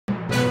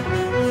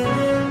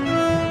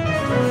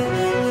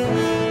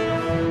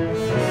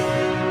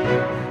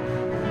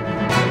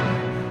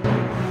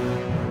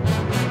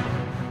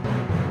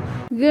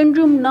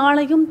இன்றும்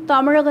நாளையும்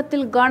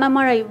தமிழகத்தில்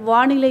கனமழை,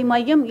 வானிலை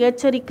மையம்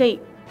எச்சரிக்கை.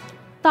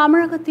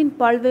 தமிழகத்தின்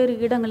பல்வேறு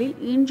இடங்களில்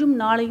இன்றும்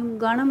நாளையும்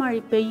கனமழை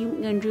பெய்யும்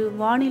என்று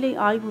வானிலை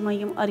ஆய்வு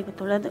மையம்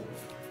அறிவித்துள்ளது.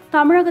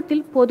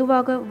 தமிழகத்தில்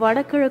பொதுவாக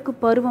வடகிழக்கு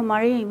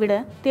பருவமழையை விட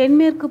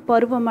தென்மேற்கு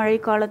பருவமழை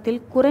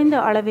காலத்தில் குறைந்த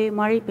அளவே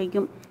மழை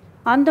பெய்யும்.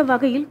 அந்த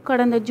வகையில்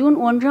கடந்த ஜூன்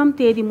 1ஆம்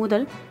தேதி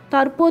முதல்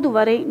தற்போது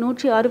வரை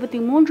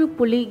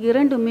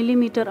 163.2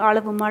 மில்லிமீட்டர்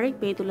அளவு மழை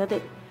பெய்துள்ளது.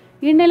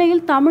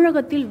 இந்நிலையில்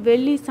தமிழகத்தில்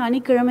வெள்ளி,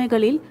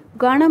 சனிக்கிழமைகளில்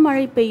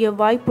கனமழை பெய்ய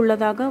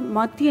வாய்ப்புள்ளதாக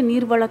மத்திய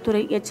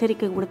நீர்வளத்துறை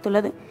எச்சரிக்கை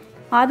விடுத்துள்ளது.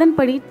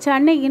 அதன்படி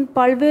சென்னையின்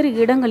பல்வேறு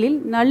இடங்களில்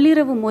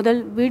நள்ளிரவு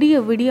முதல்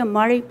விடிய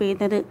மழை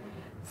பெய்தது.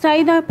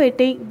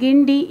 சைதாப்பேட்டை,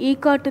 கிண்டி,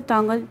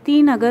 ஈக்காட்டுத்தாங்கல்,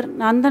 தீநகர்,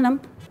 நந்தனம்,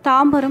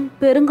 தாம்பரம்,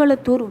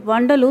 பெருங்களத்தூர்,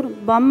 வண்டலூர்,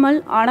 பம்மல்,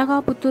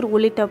 அனகாபுத்தூர்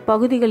உள்ளிட்ட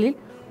பகுதிகளில்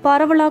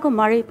பரவலாக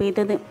மழை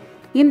பெய்தது.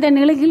 இந்த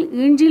நிலையில்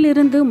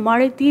இன்றிலிருந்து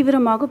மழை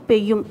தீவிரமாக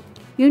பெய்யும்.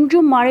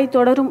 இன்றும் மழை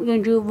தொடரும்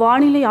என்று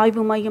வானிலை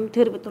ஆய்வு மையம்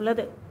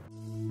தெரிவித்துள்ளது.